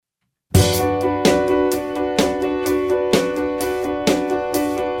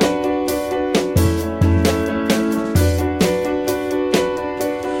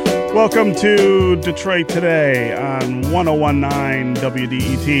Welcome to Detroit Today on 101.9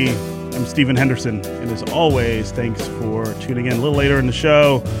 WDET. I'm Stephen Henderson, and as always, thanks for tuning in. A little later in the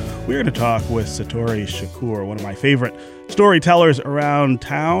show, we're going to talk with Satori Shakur, one of my favorite storytellers around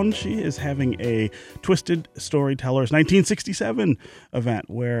town. She is having a Twisted Storytellers 1967 event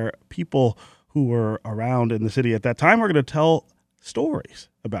where people who were around in the city at that time are going to tell stories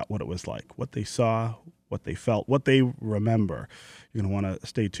about what it was like, what they saw, what they felt, what they remember. You're going to want to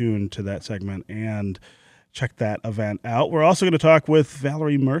stay tuned to that segment and check that event out. We're also going to talk with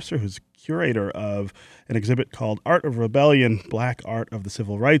Valerie Mercer, who's curator of an exhibit called Art of Rebellion, Black Art of the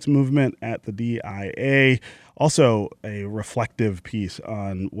Civil Rights Movement at the DIA. Also a reflective piece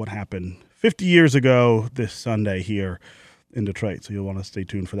on what happened 50 years ago this Sunday here in Detroit. So you'll want to stay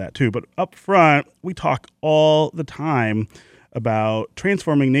tuned for that too. But up front, we talk all the time about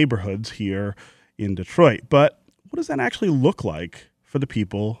transforming neighborhoods here in Detroit. But what does that actually look like for the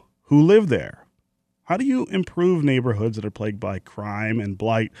people who live there? How do you improve neighborhoods that are plagued by crime and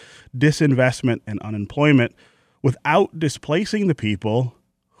blight, disinvestment and unemployment without displacing the people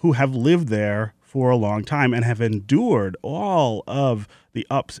who have lived there for a long time and have endured all of the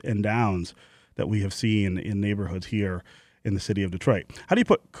ups and downs that we have seen in neighborhoods here in the city of Detroit? How do you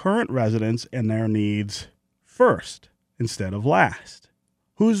put current residents and their needs first instead of last?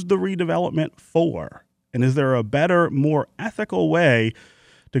 Who's the redevelopment for? And is there a better, more ethical way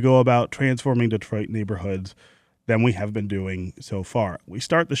to go about transforming Detroit neighborhoods than we have been doing so far? We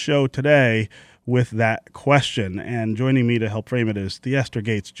start the show today with that question. And joining me to help frame it is Theaster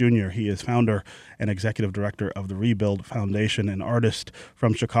Gates Jr. He is founder and executive director of the Rebuild Foundation, an artist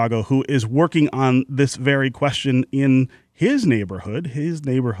from Chicago who is working on this very question in his neighborhood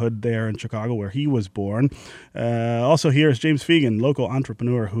there in Chicago where he was born. Also here is James Fegan, local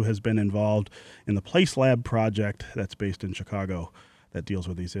entrepreneur who has been involved in the Place Lab project that's based in Chicago that deals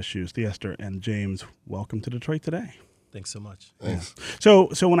with these issues. Theaster and James, welcome to Detroit Today. Thanks so much. Thanks. So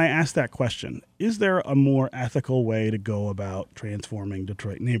when I ask that question, is there a more ethical way to go about transforming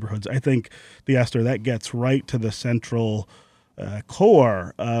Detroit neighborhoods? I think, Theaster, that gets right to the central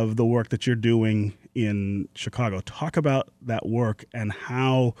core of the work that you're doing in Chicago. Talk about that work and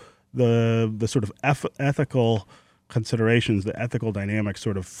how the sort of ethical considerations, the ethical dynamics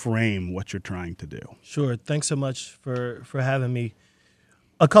sort of frame what you're trying to do. Sure. Thanks so much for having me.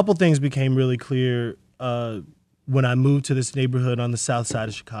 A couple things became really clear when I moved to this neighborhood on the south side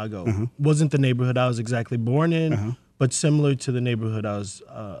of Chicago. Uh-huh. Wasn't the neighborhood I was exactly born in, Uh-huh. but similar to the neighborhood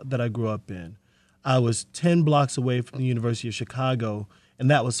that I grew up in. I was 10 blocks away from the University of Chicago, and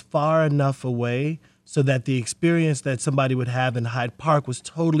that was far enough away so that the experience that somebody would have in Hyde Park was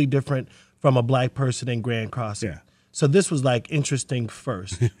totally different from a black person in Grand Crossing. Yeah. So this was like interesting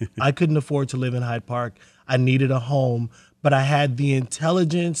first. I couldn't afford to live in Hyde Park. I needed a home, but I had the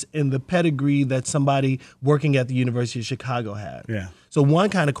intelligence and the pedigree that somebody working at the University of Chicago had. Yeah. So one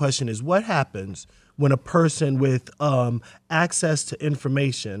kind of question is, what happens when a person with access to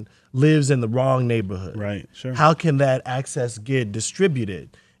information lives in the wrong neighborhood? Right, sure. How can that access get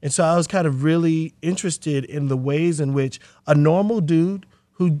distributed? And so I was kind of really interested in the ways in which a normal dude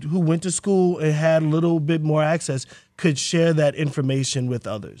who went to school and had a little bit more access could share that information with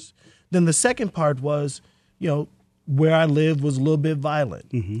others. Then the second part was, where I lived was a little bit violent.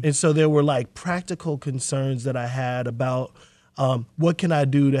 Mm-hmm. And so there were like practical concerns that I had about what can I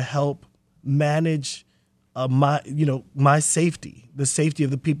do to help manage my safety, the safety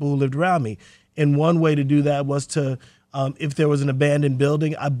of the people who lived around me. And one way to do that was to, if there was an abandoned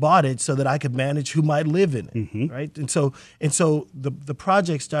building, I bought it so that I could manage who might live in it, mm-hmm. right? And so the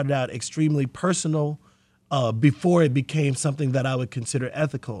project started out extremely personal before it became something that I would consider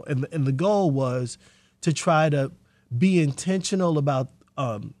ethical. And the goal was to try to be intentional about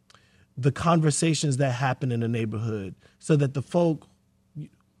the conversations that happen in the neighborhood so that the folk,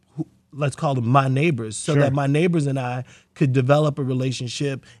 let's call them my neighbors, so Sure. that my neighbors and I could develop a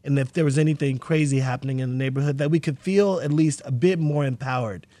relationship. And if there was anything crazy happening in the neighborhood, that we could feel at least a bit more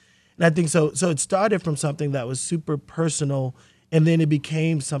empowered. And I think so it started from something that was super personal, and then it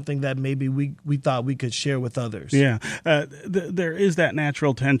became something that maybe we thought we could share with others. Yeah. There is that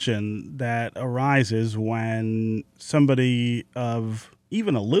natural tension that arises when somebody of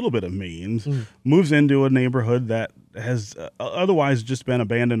even a little bit of means moves into a neighborhood that has otherwise just been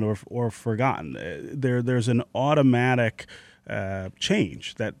abandoned or forgotten. There's an automatic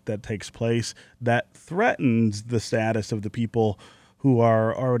change that takes place that threatens the status of the people who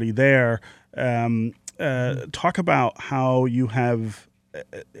are already there. Talk about how you have,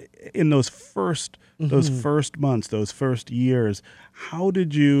 in those first months, those first years, how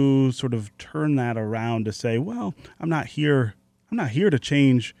did you sort of turn that around to say, well, I'm not here to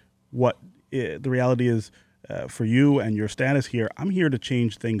change the reality is for you and your status here. I'm here to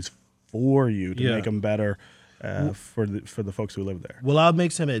change things for you to make them better for the folks who live there. Well, I'll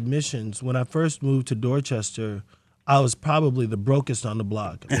make some admissions. When I first moved to Dorchester, I was probably the brokest on the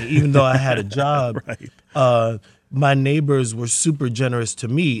block. I mean, even though I had a job, Right. My neighbors were super generous to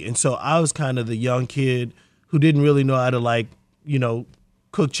me. And so I was kind of the young kid who didn't really know how to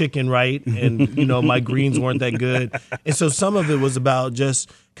cook chicken right. And, my greens weren't that good. And so some of it was about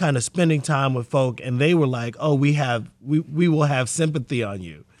just kind of spending time with folk. And they were like, oh, we will have sympathy on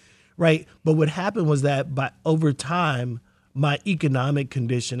you. Right. But what happened was that over time, my economic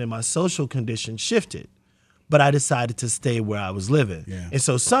condition and my social condition shifted. But I decided to stay where I was living. Yeah. And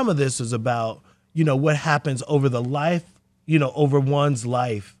so some of this was about, what happens over the life, over one's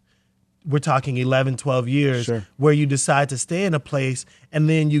life. We're talking 11, 12 years Sure. where you decide to stay in a place, and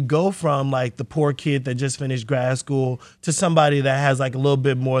then you go from like the poor kid that just finished grad school to somebody that has like a little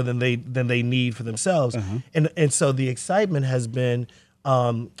bit more than they need for themselves. And so the excitement has been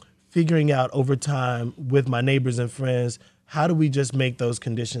figuring out over time with my neighbors and friends, how do we just make those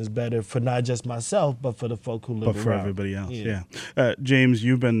conditions better for not just myself, but for the folk who live around? But for everybody else, yeah. James,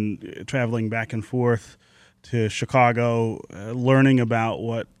 you've been traveling back and forth to Chicago, learning about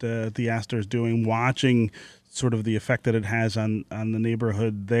what the Astor is doing, watching sort of the effect that it has on the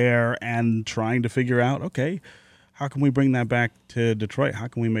neighborhood there, and trying to figure out, okay, how can we bring that back to Detroit? How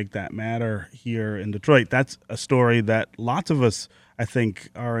can we make that matter here in Detroit? That's a story that lots of us, I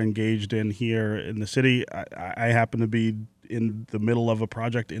think, are engaged in here in the city. I happen to be in the middle of a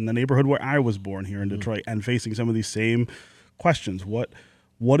project in the neighborhood where I was born here in Detroit, and facing some of these same questions. What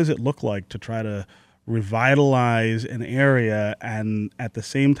does it look like to try to revitalize an area and at the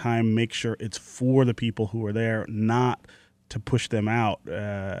same time make sure it's for the people who are there, not to push them out?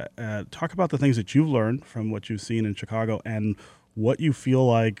 Talk about the things that you've learned from what you've seen in Chicago and what you feel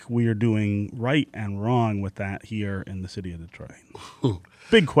like we are doing right and wrong with that here in the city of Detroit.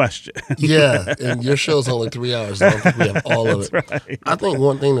 Big question. Yeah, and your show's only 3 hours. I don't think we have all of it. Right. I think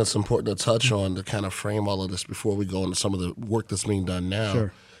one thing that's important to touch on to kind of frame all of this before we go into some of the work that's being done now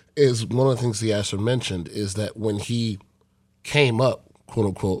Sure. is one of the things the Astor mentioned is that when he came up, quote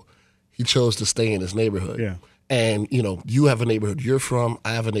unquote, he chose to stay in his neighborhood. Yeah. And, you have a neighborhood you're from,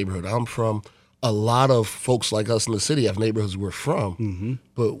 I have a neighborhood I'm from. A lot of folks like us in the city have neighborhoods we're from,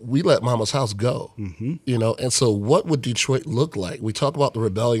 but we let Mama's house go, and so what would Detroit look like? We talk about the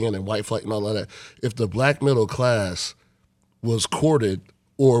rebellion and white flight and all of that. If the black middle class was courted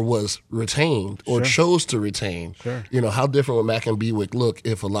or was retained or chose to retain, how different would Mack and Bewick look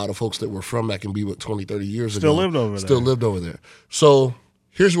if a lot of folks that were from Mack and Bewick 20, 30 years ago lived over there. So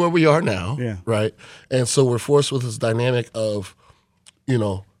here's where we are now, Yeah. right? And so we're forced with this dynamic of,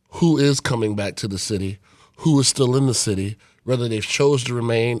 who is coming back to the city, who is still in the city, whether they've chose to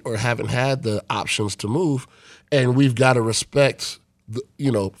remain or haven't had the options to move. And we've got to respect,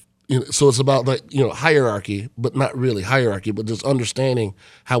 so it's about hierarchy, but not really hierarchy, but just understanding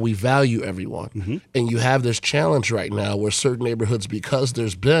how we value everyone. And you have this challenge right now where certain neighborhoods, because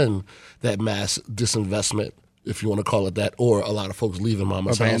there's been that mass disinvestment, if you want to call it that, or a lot of folks leaving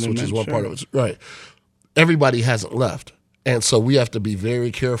Mama's house, which is one part of it. Right. Everybody hasn't left. And so we have to be very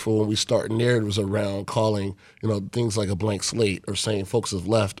careful when we start narratives around calling, things like a blank slate or saying folks have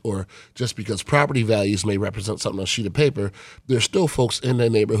left, or just because property values may represent something on a sheet of paper, there's still folks in their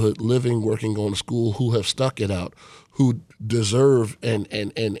neighborhood living, working, going to school who have stuck it out, who deserve and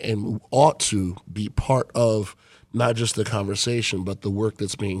ought to be part of not just the conversation, but the work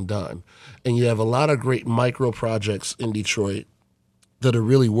that's being done. And you have a lot of great micro projects in Detroit that are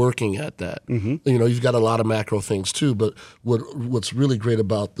really working at that. You've got a lot of macro things too, but what's really great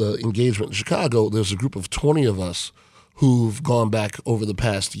about the engagement in Chicago, there's a group of 20 of us who've gone back over the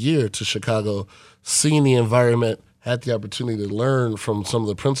past year to Chicago, seen the environment, had the opportunity to learn from some of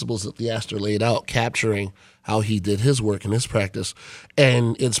the principles that the Astor laid out, capturing how he did his work and his practice.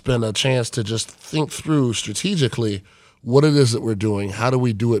 And it's been a chance to just think through strategically what it is that we're doing, how do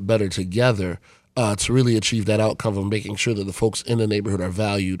we do it better together, to really achieve that outcome of making sure that the folks in the neighborhood are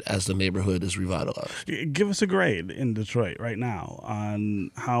valued as the neighborhood is revitalized. Give us a grade in Detroit right now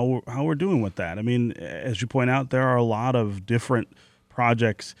on how we're doing with that. I mean, as you point out, there are a lot of different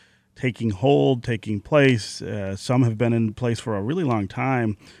projects taking hold, taking place. Some have been in place for a really long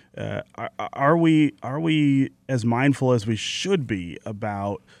time. Are we as mindful as we should be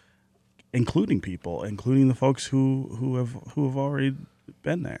about including people, including the folks who have already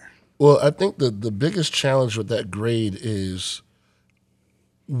been there? Well, I think the biggest challenge with that grade is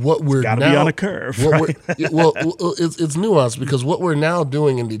what we're now... Got to be on a curve, right? It's nuanced because what we're now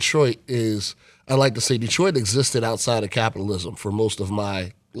doing in Detroit is, I like to say, Detroit existed outside of capitalism for most of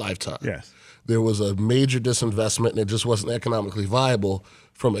my lifetime. Yes. There was a major disinvestment, and it just wasn't economically viable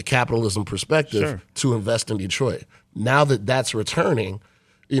from a capitalism perspective to invest in Detroit. Now that that's returning,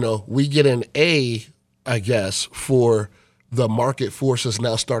 we get an A, I guess, for the market forces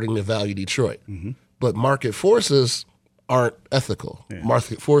now starting to value Detroit. But market forces aren't ethical. Yeah.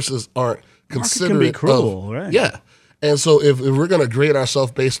 Market forces aren't considerate. Market can be cruel, right? Yeah. And so if we're going to grade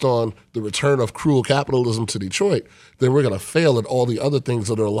ourselves based on the return of cruel capitalism to Detroit, then we're going to fail at all the other things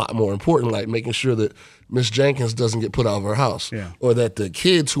that are a lot more important, like making sure that Miss Jenkins doesn't get put out of her house, or that the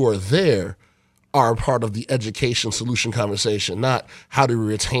kids who are there are part of the education solution conversation, not how to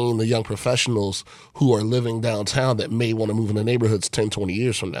retain the young professionals who are living downtown that may want to move into neighborhoods 10, 20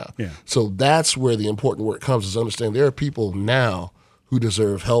 years from now. Yeah. So that's where the important work comes, is understanding there are people now who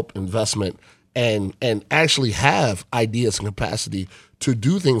deserve help, investment, and actually have ideas and capacity to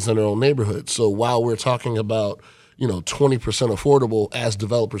do things in their own neighborhood. So while we're talking about 20% affordable as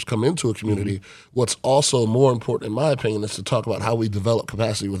developers come into a community, what's also more important, in my opinion, is to talk about how we develop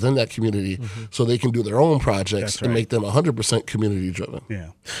capacity within that community so they can do their own projects and make them 100% community driven.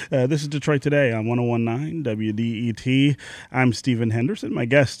 Yeah. This is Detroit Today on 101.9 WDET. I'm Stephen Henderson. My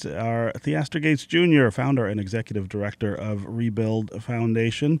guests are Theaster Gates Jr., founder and executive director of Rebuild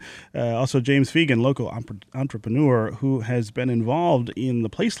Foundation. Also James Fegan, local entrepreneur who has been involved in the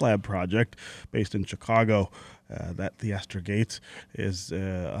Place Lab project based in Chicago. That Theaster Gates is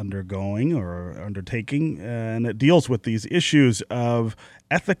undergoing or undertaking, and it deals with these issues of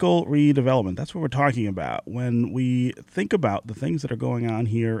ethical redevelopment. That's what we're talking about. When we think about the things that are going on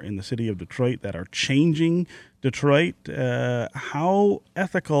here in the city of Detroit that are changing Detroit, how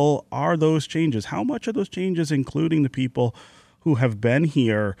ethical are those changes? How much are those changes including the people who have been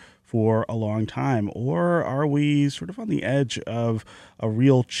here for a long time? Or are we sort of on the edge of a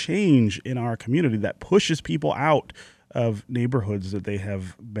real change in our community that pushes people out of neighborhoods that they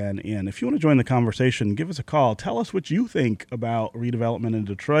have been in? If you want to join the conversation, give us a call. Tell us what you think about redevelopment in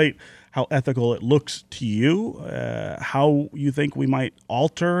Detroit, how ethical it looks to you, how you think we might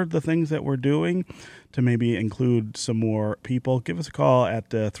alter the things that we're doing to maybe include some more people. Give us a call at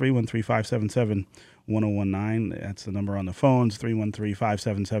 313-577-1019. That's the number on the phones,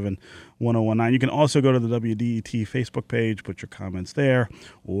 313-577-1019. You can also go to the WDET Facebook page, put your comments there,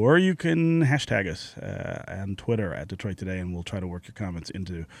 or you can hashtag us on Twitter at Detroit Today, and we'll try to work your comments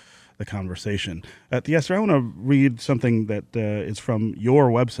into the conversation. Yes, I want to read something that is from your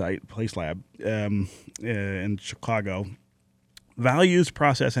website, Place Lab, in Chicago. Values,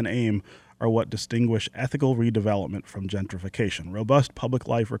 process, and aim are what distinguish ethical redevelopment from gentrification. Robust public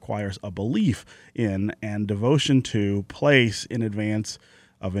life requires a belief in and devotion to place in advance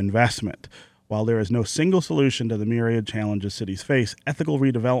of investment. While there is no single solution to the myriad challenges cities face, ethical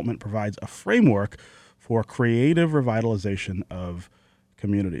redevelopment provides a framework for creative revitalization of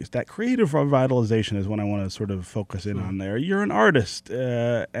communities. That creative revitalization is what I want to sort of focus in on there. You're an artist,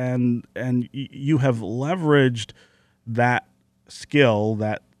 and you have leveraged that skill,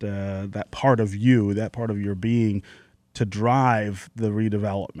 that part of you, that part of your being, to drive the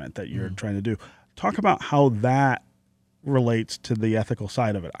redevelopment that you're trying to do. Talk about how that relates to the ethical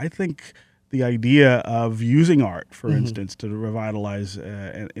side of it. I think the idea of using art, for instance, to revitalize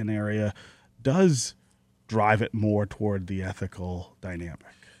an area does drive it more toward the ethical dynamic.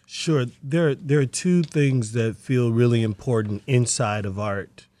 Sure. There are two things that feel really important inside of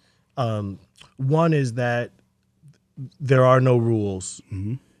art. One is that there are no rules.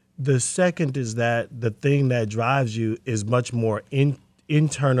 The second is that the thing that drives you is much more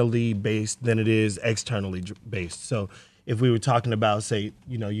internally based than it is externally based. So if we were talking about, say,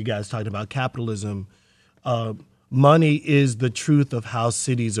 you guys talked about capitalism, money is the truth of how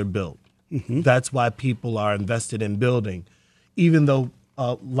cities are built. That's why people are invested in building. Even though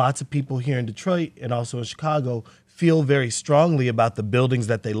lots of people here in Detroit and also in Chicago feel very strongly about the buildings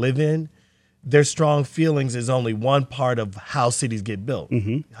that they live in, their strong feelings is only one part of how cities get built.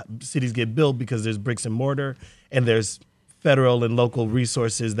 Cities get built because there's bricks and mortar, and there's federal and local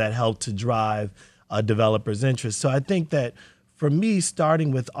resources that help to drive developers' interests. So I think that for me, starting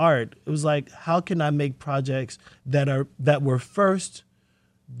with art, it was like, how can I make projects that were first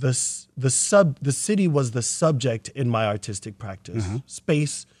the city was the subject in my artistic practice.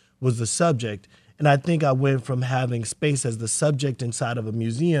 Space was the subject, and I think I went from having space as the subject inside of a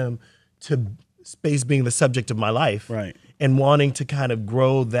museum to space being the subject of my life, right? And wanting to kind of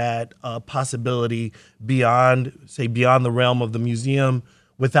grow that possibility beyond the realm of the museum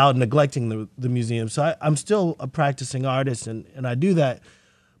without neglecting the museum. So I'm still a practicing artist, and I do that.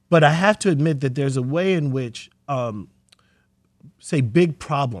 But I have to admit that there's a way in which, big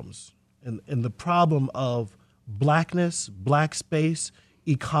problems, and the problem of blackness, black space,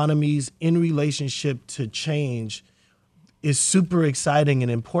 economies in relationship to change is super exciting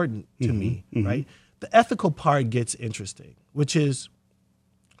and important to me, right? The ethical part gets interesting, which is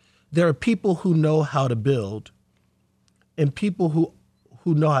there are people who know how to build, and people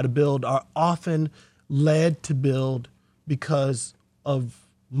who know how to build are often led to build because of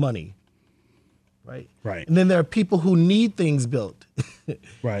money, right? Right. And then there are people who need things built.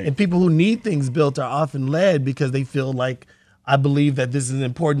 Right. And people who need things built are often led because they feel like, I believe that this is an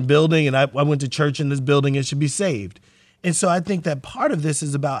important building and I went to church in this building, it should be saved. And so I think that part of this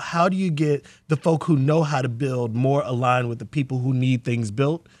is about how do you get the folk who know how to build more aligned with the people who need things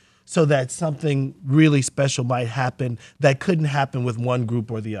built so that something really special might happen that couldn't happen with one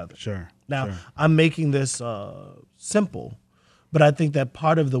group or the other. Sure. Now, sure. I'm making this simple, but I think that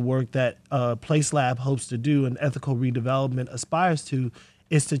part of the work that Place Lab hopes to do and ethical redevelopment aspires to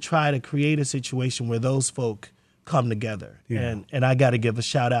is to try to create a situation where those folk come together. Yeah. And I got to give a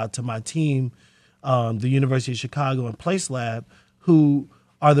shout out to my team, the University of Chicago and Place Lab, who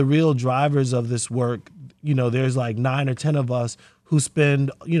are the real drivers of this work. You know, there's like 9 or 10 of us who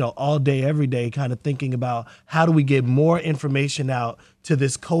spend, all day, every day kind of thinking about how do we get more information out to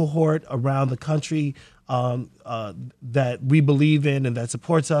this cohort around the country that we believe in and that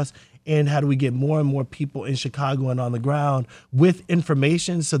supports us, and how do we get more and more people in Chicago and on the ground with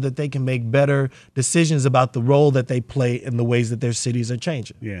information so that they can make better decisions about the role that they play in the ways that their cities are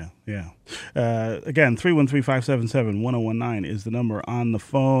changing. Yeah. Again, 313-577-1019 is the number on the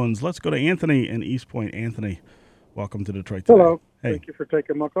phones. Let's go to Anthony in East Point. Anthony, welcome to Detroit today. Hello. Hey. Thank you for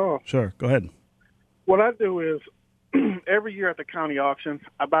taking my call. Sure. Go ahead. What I do is every year at the county auction,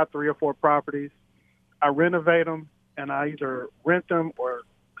 I buy 3 or 4 properties. I renovate them, and I either rent them or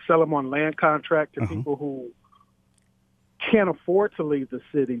sell them on land contract to people who can't afford to leave the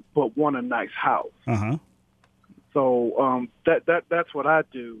city but want a nice house. So that's what I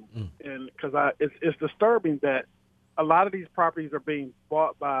do, and because it's disturbing that a lot of these properties are being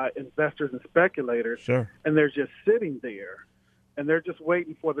bought by investors and speculators, Sure. and they're just sitting there, and they're just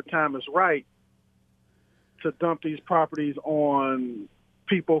waiting for the time is right to dump these properties on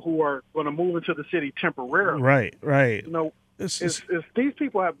people who are going to move into the city temporarily. Right. It's these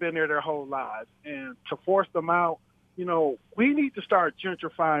people have been there their whole lives, and to force them out, we need to start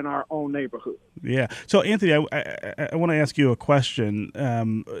gentrifying our own neighborhood. Yeah. So, Anthony, I want to ask you a question.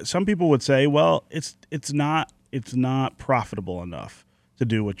 Some people would say, well, it's not profitable enough to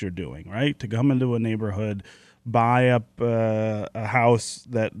do what you're doing, right? To come into a neighborhood, buy up a house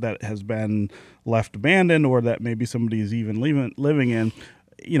that has been left abandoned or that maybe somebody is even living in,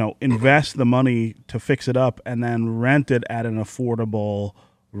 invest the money to fix it up and then rent it at an affordable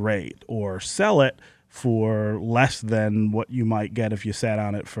rate or sell it for less than what you might get if you sat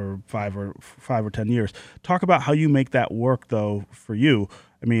on it for 5 or 10 years. Talk about how you make that work, though, for you.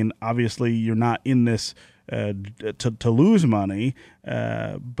 I mean, obviously, you're not in this to lose money,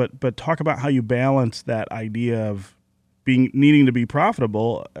 but talk about how you balance that idea of needing to be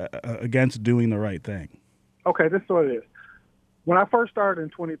profitable against doing the right thing. Okay, this is what it is. When I first started in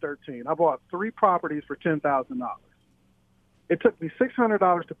 2013, I bought 3 properties for $10,000. It took me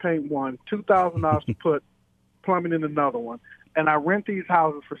 $600 to paint one, $2,000 to put plumbing in another one, and I rent these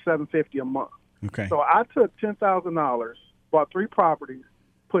houses for $750 a month. Okay. So I took $10,000, bought 3 properties,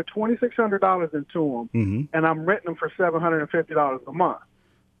 put $2,600 into them, and I'm renting them for $750 a month.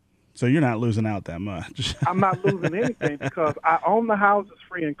 So you're not losing out that much. I'm not losing anything because I own the houses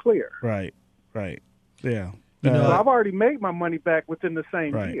free and clear. Right. Yeah. So I've already made my money back within the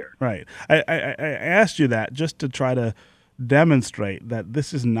same year. Right. I asked you that just to try to demonstrate that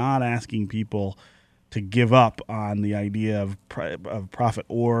this is not asking people to give up on the idea of profit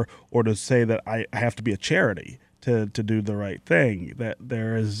or to say that I have to be a charity to do the right thing, that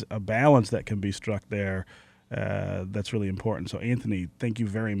there is a balance that can be struck there that's really important. So, Anthony, thank you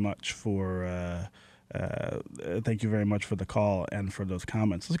very much for the call and for those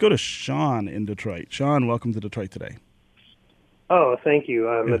comments. Let's go to Sean in Detroit. Sean, welcome to Detroit today. Oh, thank you.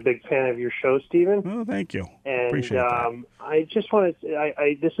 I'm a big fan of your show, Stephen. Oh, thank you. And appreciate that. I just wanted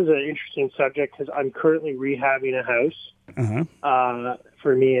to, this is an interesting subject because I'm currently rehabbing a house,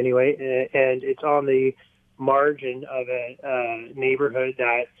 for me anyway, and it's on the margin of a neighborhood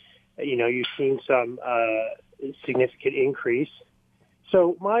that, you've seen some significant increase.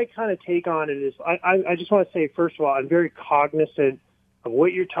 So my kind of take on it is I just want to say, first of all, I'm very cognizant of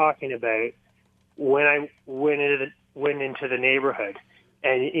what you're talking about when I went into the neighborhood.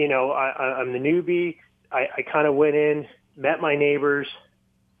 And, I'm the newbie. I kind of went in, met my neighbors,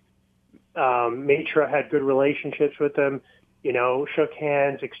 made sure I had good relationships with them, shook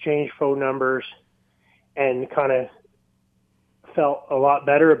hands, exchanged phone numbers, and kind of felt a lot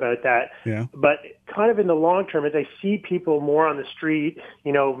better about that. Yeah. But kind of in the long term, as I see people more on the street,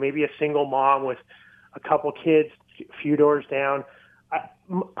 maybe a single mom with a couple kids, a few doors down,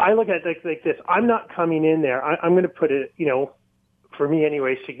 I look at it like this. I'm not coming in there. I'm going to put for me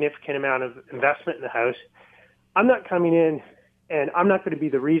anyway, significant amount of investment in the house. I'm not coming in, and I'm not going to be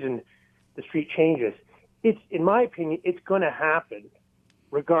the reason the street changes. It's, in my opinion, it's going to happen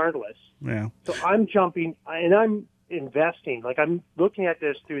regardless. Yeah. So I'm jumping, and I'm investing. Like, I'm looking at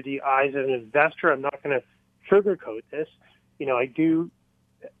this through the eyes of an investor. I'm not going to sugarcoat this. I do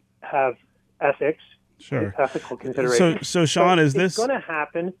have ethics, Sure. ethical considerations. So Sean, is this going to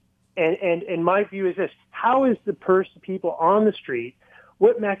happen? And my view is this: how is the people on the street?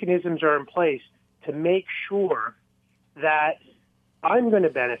 What mechanisms are in place to make sure that I'm going to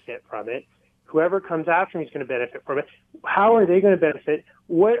benefit from it? Whoever comes after me is going to benefit from it. How are they going to benefit?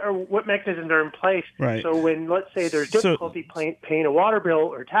 What mechanisms are in place? Right. So when, let's say, there's difficulty paying a water bill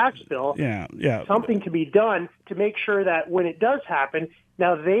or tax bill, something can be done to make sure that when it does happen,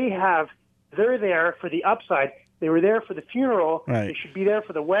 now they're there for the upside. They were there for the funeral. Right. They should be there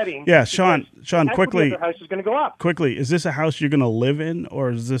for the wedding. Yeah, Sean, quickly. Their house is going to go up. Quickly, is this a house you're going to live in,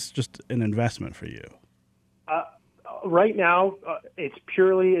 or is this just an investment for you? Right now, it's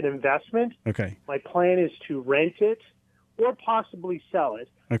purely an investment. Okay. My plan is to rent it or possibly sell it.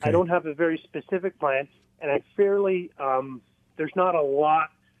 Okay. I don't have a very specific plan, and I'm fairly there's not a lot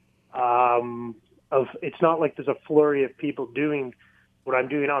of. It's not like there's a flurry of people doing what I'm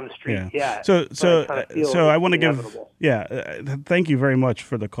doing on the street yet. So I want to inevitable. Thank you very much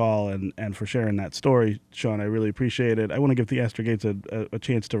for the call and for sharing that story, Sean. I really appreciate it. I want to give the Astor Gates a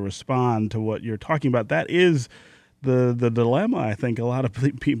chance to respond to what you're talking about. That is the dilemma I think a lot of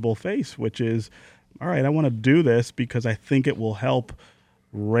people face, which is, all right, I want to do this because I think it will help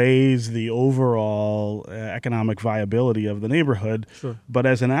raise the overall economic viability of the neighborhood. Sure. But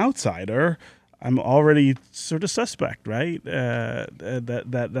as an outsider, I'm already sort of suspect, right?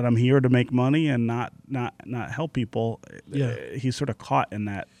 That I'm here to make money and not help people. Yeah. He's sort of caught in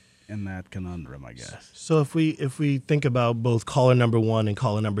that conundrum, I guess. So if we think about both caller number one and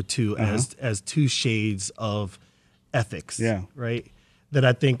caller number two as two shades of ethics, right? That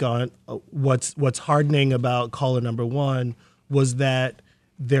I think on what's hardening about caller number one was that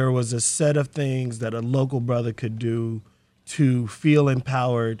there was a set of things that a local brother could do to feel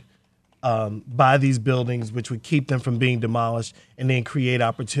empowered by these buildings, which would keep them from being demolished and then create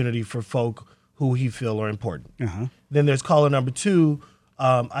opportunity for folk who he feel are important. Then there's caller number two.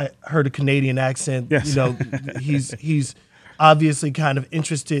 I heard a Canadian accent. Yes. He's obviously kind of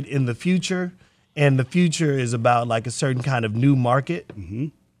interested in the future, and the future is about like a certain kind of new market. Mm-hmm.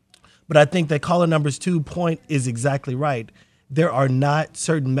 But I think that caller number's 2 point is exactly right. There are not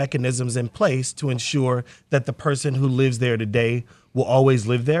certain mechanisms in place to ensure that the person who lives there today will always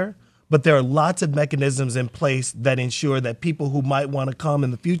live there. But there are lots of mechanisms in place that ensure that people who might want to come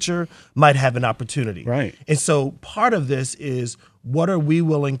in the future might have an opportunity. Right. And so part of this is, what are we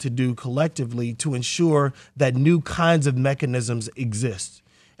willing to do collectively to ensure that new kinds of mechanisms exist?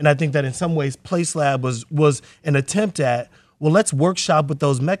 And I think that in some ways, Place Lab was an attempt at, well, let's workshop what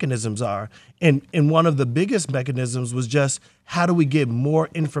those mechanisms are. And one of the biggest mechanisms was just, how do we get more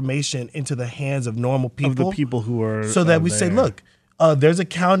information into the hands of normal people? Of the people who are so that we there. say, look, there's a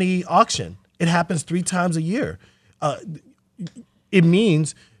county auction. It happens 3 times a year. It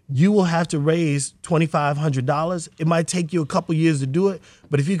means you will have to raise $2,500. It might take you a couple years to do it,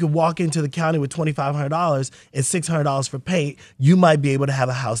 but if you could walk into the county with $2,500 and $600 for paint, you might be able to have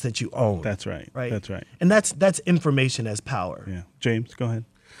a house that you own. That's right. Right. That's right. And that's information as power. Yeah. James, go ahead.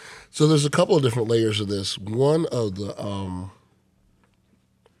 So there's a couple of different layers of this. One of the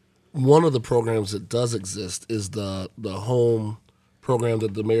programs that does exist is the home program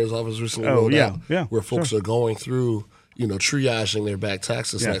that the mayor's office recently rolled out, where folks are going through, triaging their back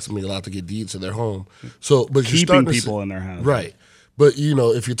taxes, next to being allowed to get deeds to their home. So, but keeping people in their house, right? But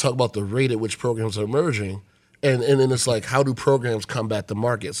if you talk about the rate at which programs are emerging, and then it's like, how do programs come back to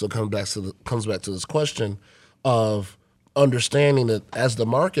market? So it comes back to this question of understanding that as the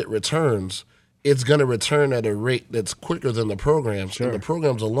market returns, it's going to return at a rate that's quicker than the programs, and the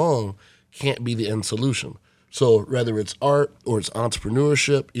programs alone can't be the end solution. So whether it's art or it's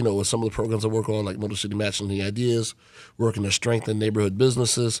entrepreneurship, with some of the programs I work on, like Motor City Matching the Ideas, working to strengthen neighborhood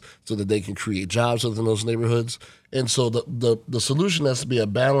businesses so that they can create jobs within those neighborhoods. And so the solution has to be a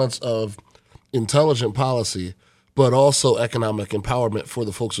balance of intelligent policy, but also economic empowerment for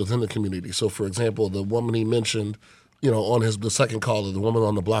the folks within the community. So, for example, the woman he mentioned, on the second caller, the woman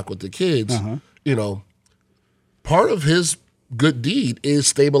on the block with the kids, part of his good deed is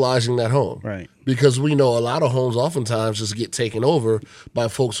stabilizing that home. Right. Because we know a lot of homes oftentimes just get taken over by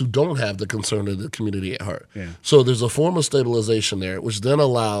folks who don't have the concern of the community at heart. Yeah. So there's a form of stabilization there, which then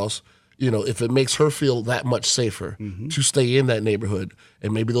allows, if it makes her feel that much safer to stay in that neighborhood.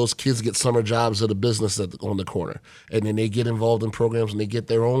 And maybe those kids get summer jobs at a business on the corner. And then they get involved in programs and they get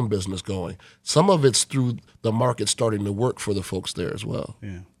their own business going. Some of it's through the market starting to work for the folks there as well.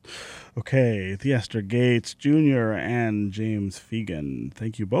 Yeah. Okay, Theaster Gates Jr. and James Fegan,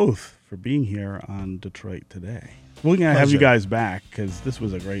 thank you both for being here on Detroit Today. We're going to have you guys back because this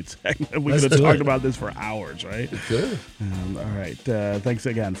was a great segment. We could have talked about this for hours, right? Good. All right. Thanks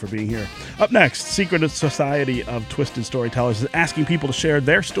again for being here. Up next, Secret Society of Twisted Storytellers is asking people to share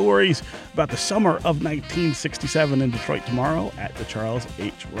their stories about the summer of 1967 in Detroit tomorrow at the Charles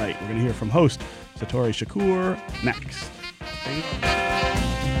H. Wright. We're going to hear from host Satori Shakur next.